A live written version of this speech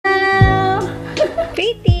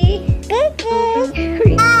Pretty.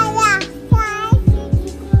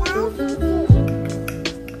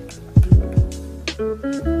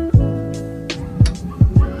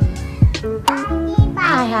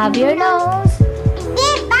 I have your nose.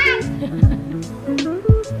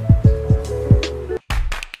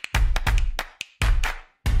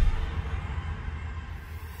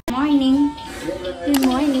 Morning. Good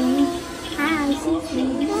morning. Hi,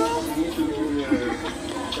 sislys.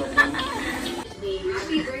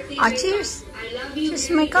 Oh, cheers. Cheers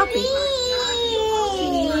to my coffee.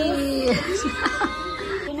 Cheers.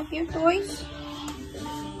 Clean up your toys.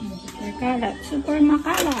 Makalat. Super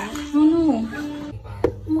makalat. Oh no.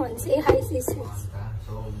 Come on, say hi, sislys.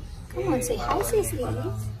 Come on, say hi, sislys.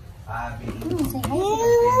 Come on, say hi,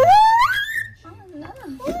 sislys.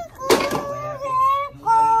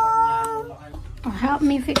 Oh, help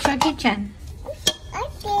me fix your kitchen.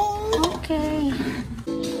 Okay.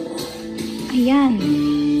 Ayan.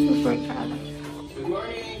 Super kalat. Good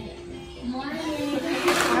morning.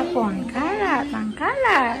 Hapon. Kalat. Ang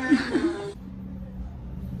kalat.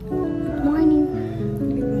 Good morning.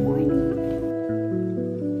 Good morning.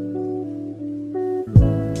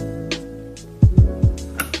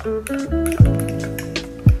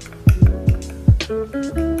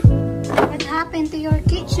 What happened to your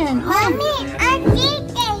kitchen? Mommy, our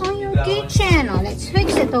kitchen. Oh, your kitchen. Oh, let's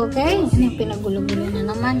fix it, okay? Ano, pinagulo-gulo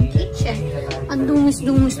na naman kitchen. Ang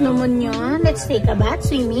dungis-dungis naman yan. Let's take a bath,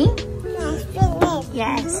 swimming.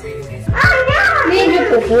 Yes. Oh no! Medyo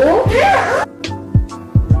pupo.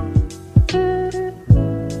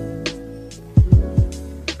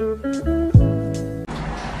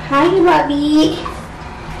 Hi, Bobby.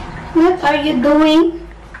 What are you doing?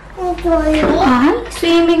 Huh?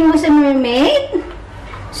 Swimming with a mermaid?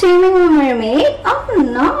 Swimming with a mermaid? Oh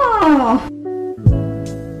no!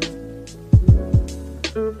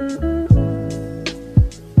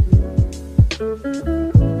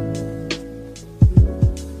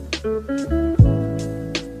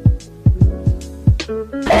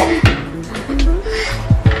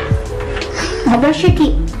 Now brush your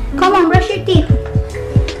teeth. Come on, brush your teeth.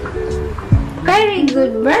 Very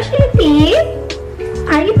good. Brush your teeth.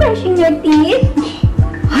 Are you brushing your teeth?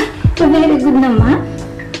 Very good naman.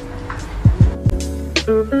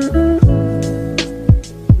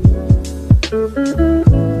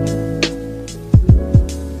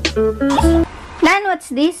 Lan, what's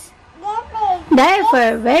this?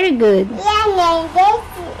 Diaper. Very good.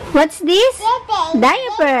 What's this?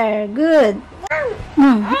 Diaper. Good.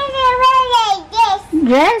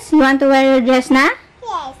 Dress? You want to wear your dress now?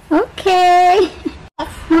 Yes. Okay.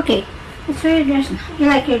 Okay. Let's wear your dress now. You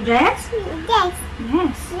like your dress? Yes.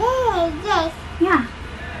 Yes. Yes. Yeah.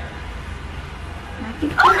 Like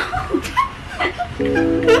it.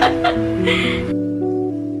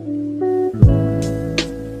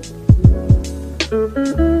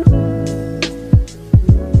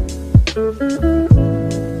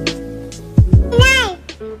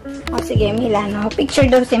 Oh, sige, Milano. Picture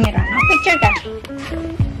daw si Mirano. Picture ka.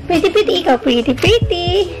 Pretty, pretty. Ikaw, pretty,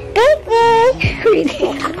 pretty. Pretty.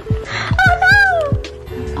 Oh, no!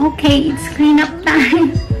 Okay, it's clean up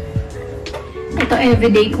time. Ito,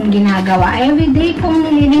 everyday kong ginagawa. Everyday kong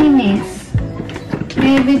nililinis.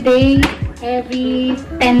 Everyday, every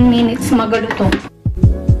 10 minutes magaluto.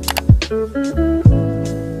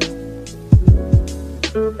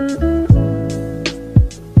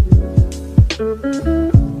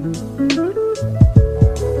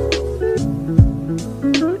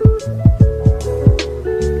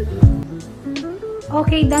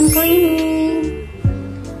 Okay, done cleaning.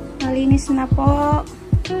 Malinis na po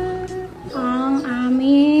ang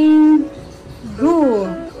aming room.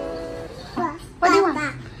 What do you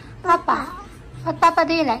want? Papa. What Papa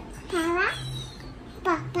do you like?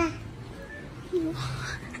 Papa.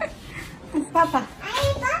 What Papa? Ay,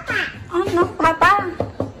 Papa. Oh no, Papa.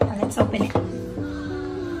 Oh, let's open it.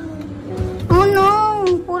 Oh no,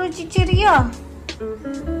 puro chichirya.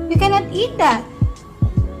 You cannot eat that.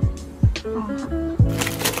 Oh.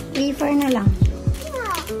 Wafer na lang.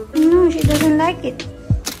 No, she doesn't like it.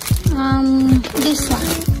 This one.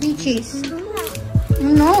 Peaches.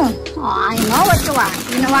 No. Oh, I know what you want.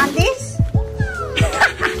 You want this?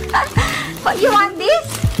 But you want this?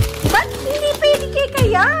 But hindi pwede kaya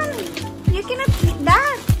yan. You cannot eat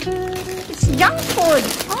that. It's junk food.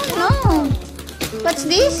 Oh no. What's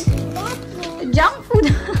this? Junk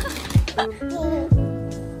food.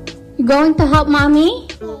 You going to help mommy?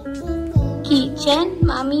 Kitchen,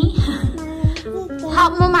 mommy.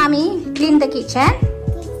 Help mo, mommy. Clean the kitchen.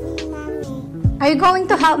 Are you going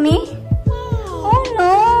to help me? Oh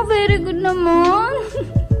no, very good naman.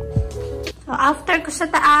 So after ko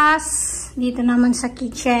sa taas, dito naman sa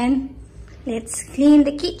kitchen. Let's clean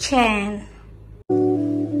the kitchen.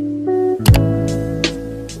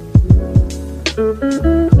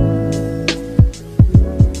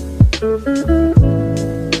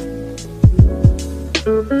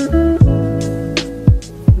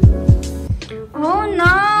 Oh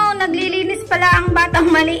no! Naglilinis pala ang batang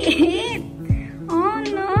maliit. Oh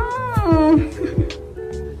no!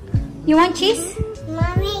 You want cheese?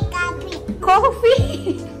 Mommy, coffee.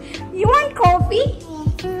 Coffee? You want coffee?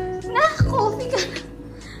 Na, coffee ka.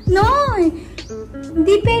 No!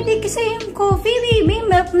 Hindi pwede kasi yung coffee, baby.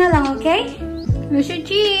 Milk na lang, okay? Here's your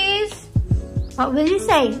cheese. What will you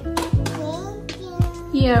say? Thank you.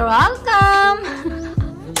 You're welcome.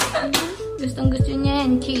 Gustong gusto niya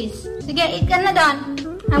yan, cheese. Sige, eat ka na doon.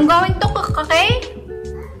 I'm going to cook, okay?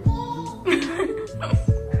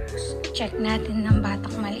 Check natin ng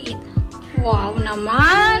batang maliit. Wow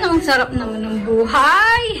naman! Ang sarap naman ng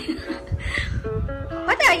buhay!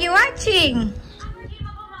 What are you watching?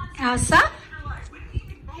 Elsa?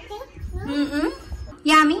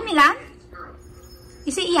 Yummy, Milan?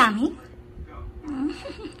 Is it yummy?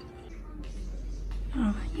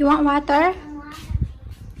 Oh, you want water?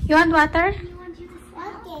 You want water?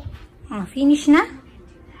 Okay. Oh, finish na?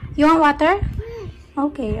 You want water?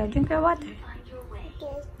 Okay, I'll drink your water.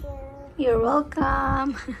 You're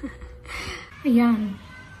welcome. Ayan.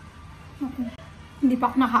 Hindi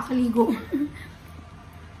pa ako nakakaligo.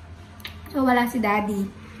 So, wala si Daddy.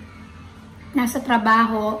 Nasa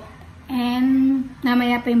trabaho. And,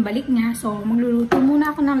 namaya pa yung balik niya. So, magluluto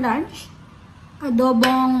muna ako ng lunch.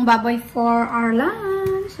 Adobong baboy for our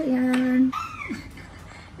lunch. Ayan.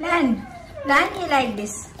 Lan, you like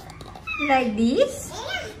this? You like this?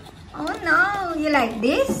 Oh no, you like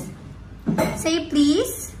this? Say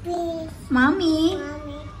please. Please, Mommy,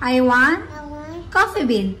 Mommy, I want I want coffee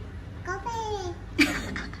bean. coffee.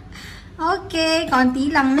 Okay, konti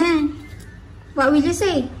lang na. What will you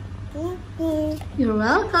say? Thank you. You're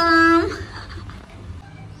welcome.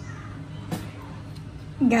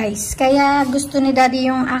 Guys, kaya gusto ni Daddy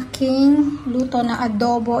yung aking luto na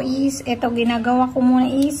adobo is, ito ginagawa ko muna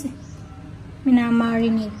is,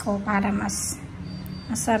 minamarinate ko para mas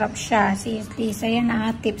masarap siya. Sislys, ayan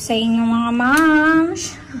na, tip sa inyo mga moms.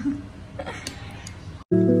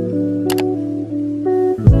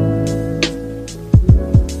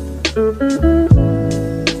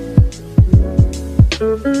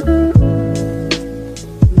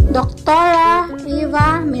 Doktora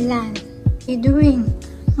Eva Milan, what are you doing?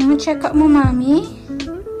 Check up mo, Mami.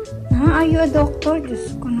 Are you a doctor?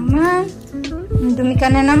 Diyos ko naman. Dumi ka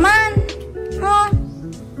na naman. Oh.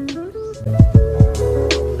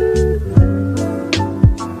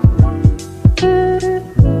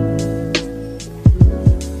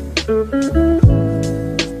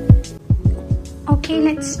 Okay,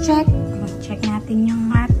 let's check. Check natin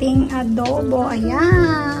yung ating adobo.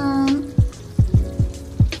 Ayan.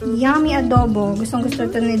 Yummy adobo. Gustong gusto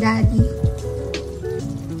ito ni Daddy.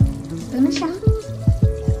 Ito na siya.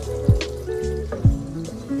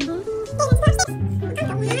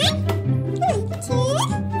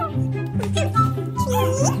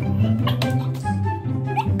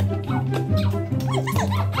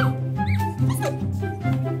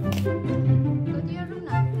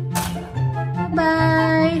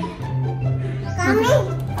 Bye. Come in.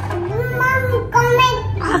 Mom, come in.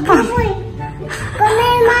 Come. Come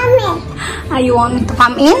in, Mommy. You want me to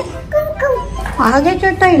come in? Come. I'll get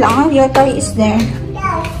your toy lang. Your toy is there.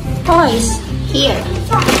 Toys. Here.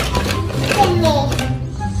 Gimme.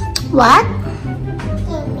 What?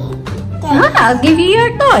 Gimme. I'll give you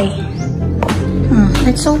your toy.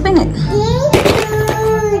 Let's open it. Thank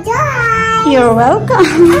you, Joy. You're welcome.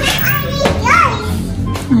 I need Joy.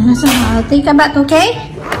 So I'll take a bath, okay?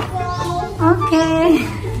 Okay.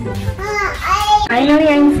 Okay. Finally,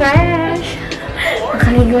 I'm fresh.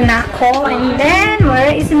 Nakaligo na ako. And then, where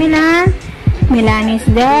is Milan? Milan is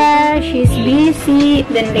there. She's busy.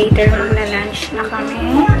 Then later, magla-lunch na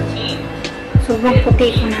kami. Sobrang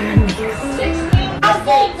puti ko naman.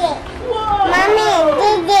 Mommy,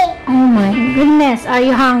 Dede. Oh my goodness. Are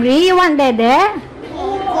you hungry? You want dede?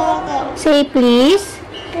 Dede. Say please.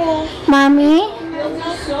 Please. Mommy,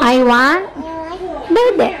 I want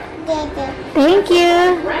dede. Dede. Thank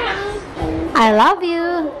you. I love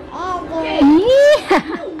you.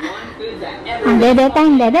 Dede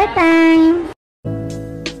time, dede time.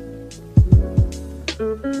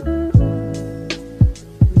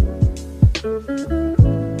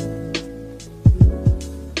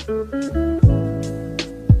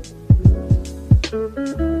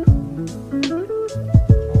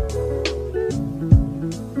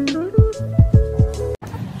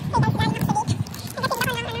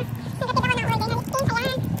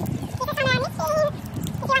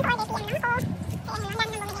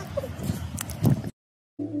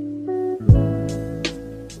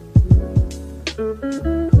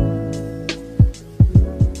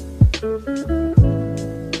 You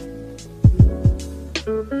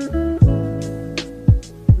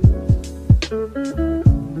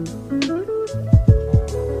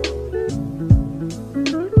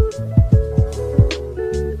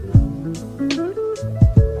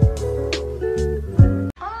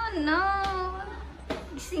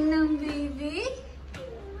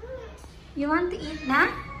want to eat na?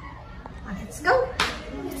 Oh, let's go.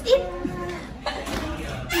 Let's eat.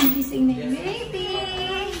 Gising na yung baby.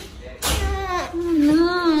 Oh no.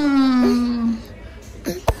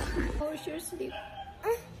 How's your sleep?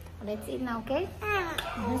 Let's eat now, okay?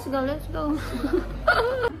 Let's go, let's go.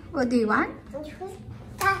 What do you want?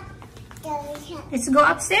 Let's go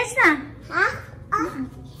upstairs na.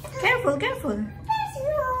 Careful, careful.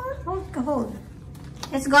 Hold.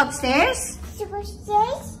 Let's go upstairs.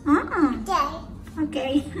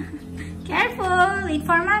 Okay. Careful. Wait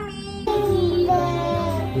for mommy.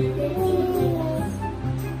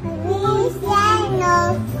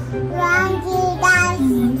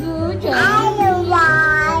 Good job.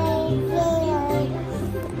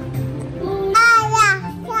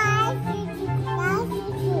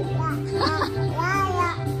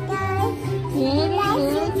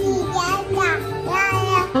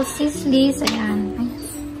 Sislys, ayan.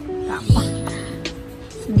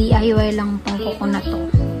 DIY lang pang kuko na to.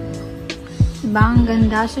 Diba? Ang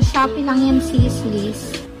ganda. So, Shopee lang yan,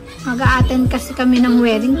 sislys. Mag-a-attend kasi kami ng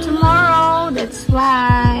wedding tomorrow. That's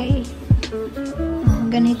why.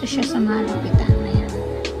 Ganito siya sa malapitan na yan.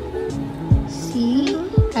 See?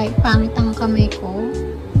 Kahit pangit ang kamay ko.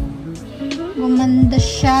 Gumanda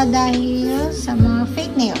siya dahil sa mga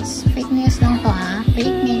fake nails. Fake nails lang to, ha?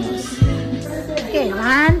 Fake nails. Okay,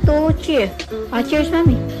 1, 2, cheers. Oh, cheers,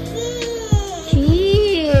 mami.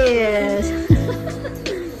 Cheers.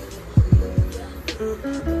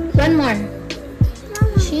 One more.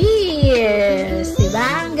 Cheers.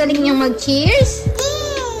 Diba? Ang galing niyang mag-cheers.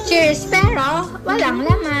 Cheers, pero walang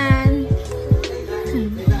laman.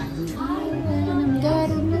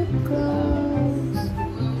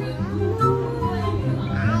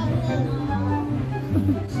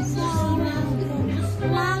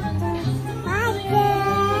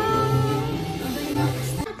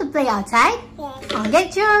 Play outside? Yes. Oh,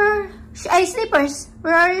 get your slippers.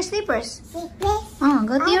 Where are your slippers? Oh,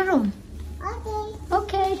 go to your room.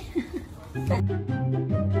 Okay.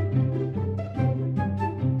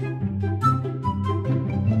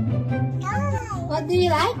 What do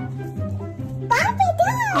you like? Paw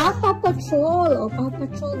Patrol. Ah, Paw Patrol. Oh, Paw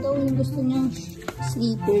Patrol daw yung gusto niyang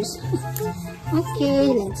slippers.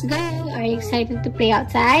 Okay, let's go. Are you excited to play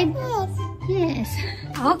outside? Yes. Yes.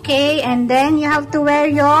 Okay, and then you have to wear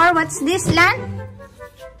your, what's this, Lan?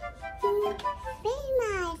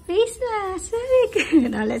 Face mask. Very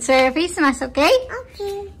good. Now, let's wear a face mask, okay?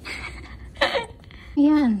 Okay.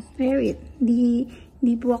 Ayan, wear it.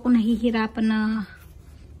 Di po ako nahihirapan na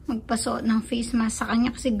magpasuot ng face mask sa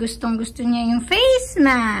kanya kasi gustong-gusto niya yung face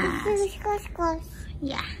mask.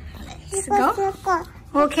 Yeah, let's go.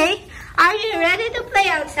 Okay, are you ready to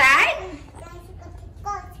play outside?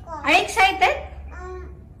 Are you excited?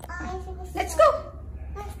 Let's go!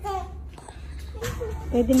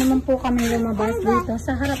 Pwede naman po kami lumabas dito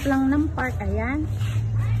sa harap lang ng park. Ayan.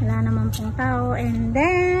 Wala naman pong tao. And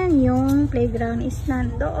then, yung playground is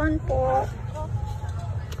nandoon po.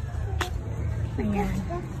 Ayan.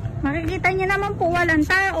 Makikita niyo naman po walang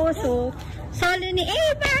tao. So, solo ni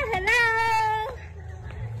Eva. Hello!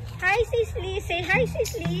 Hi, sislys. Say hi,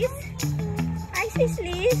 sislys. Hi,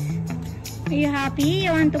 sislys. Are you happy?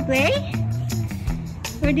 You want to play?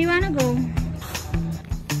 Where do you want to go?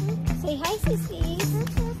 Say hi, sislys.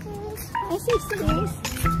 Hi, sislys.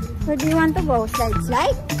 Where do you want to go?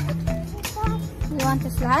 Slide? You want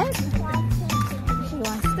to slide? She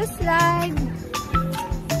wants to slide.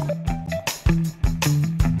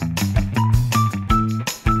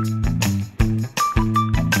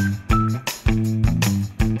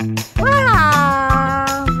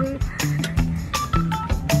 Wow!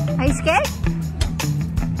 Are you scared?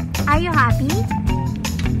 Are you happy?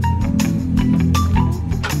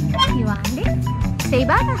 You want it? Say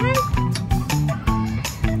bye-bye.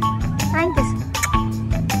 Thank you.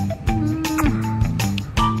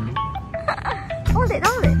 Hold it,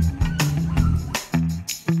 hold it.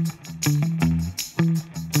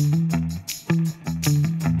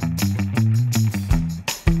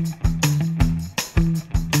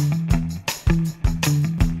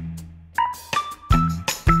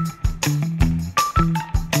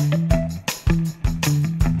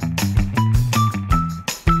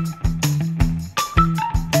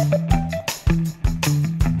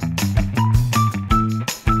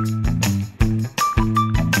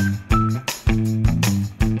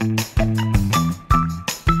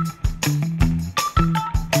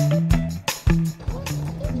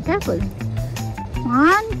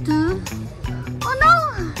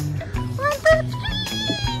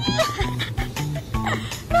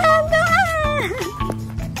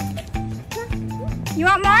 You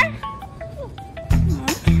want more?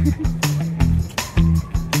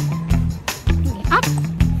 Up.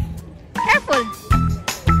 Careful.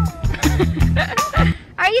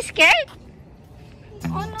 Are you scared?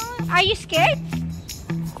 Oh no. Are you scared?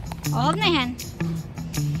 Hold my hand.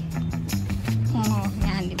 Oh,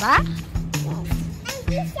 yan, di ba?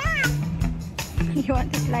 You want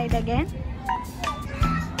to slide again?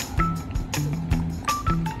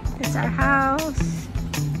 This is our house.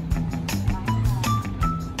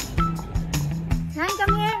 Nan,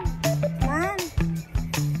 come here. Nan.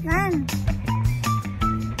 Nan.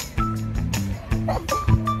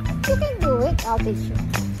 You can do it. I'll teach you.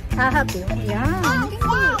 I'll help you. Yeah, you can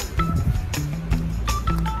do it.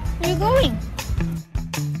 Where are you going?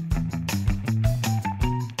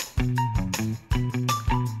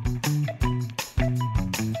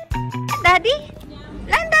 Daddy?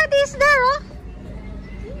 Lan, Daddy is there, oh.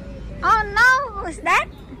 Oh no, who's that?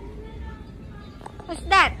 Who's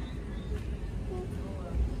that?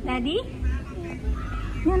 Daddy?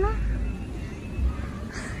 You know?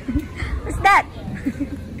 Who's that?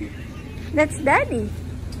 That's Daddy.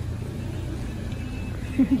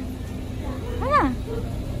 Yeah.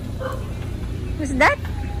 Who's that?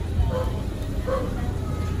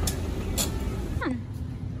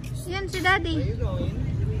 Yan si Daddy.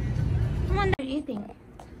 Come on, they're eating.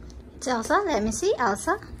 It's Elsa. Let me see.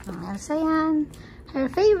 Elsa. Oh, Elsa yan. Her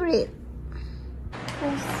favorite.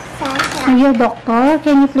 Are you a doctor?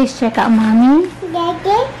 Can you please check out mommy?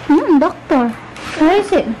 Daddy? Doctor. Where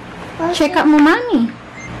is it? Check out my mommy.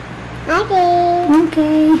 Okay.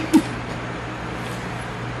 Okay.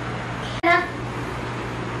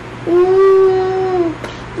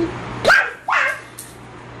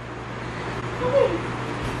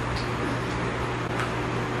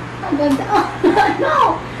 Oh,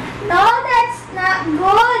 no! No, that's not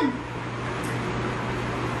good!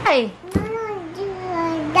 Hey!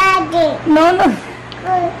 Daddy. No, no.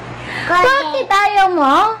 Daddy. Bakit ayaw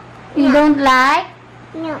mo? You don't like?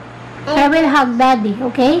 No. I will hug Daddy,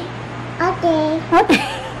 okay? Okay. Okay.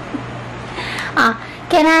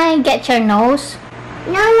 Can I get your nose?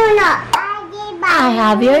 No, no, no. I give back. I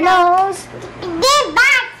have your nose. Give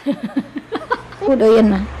back. Udo yun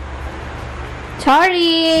na.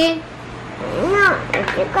 Sorry. No,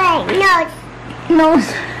 it's okay. Nose. Nose.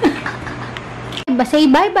 Say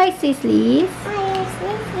bye-bye, sislys. Bye.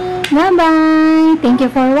 Bye-bye. Thank you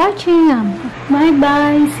for watching.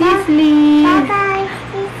 Bye-bye, sislys. Bye-bye.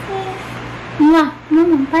 Mwah.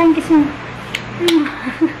 Mama, parang kiss mo. Mwah.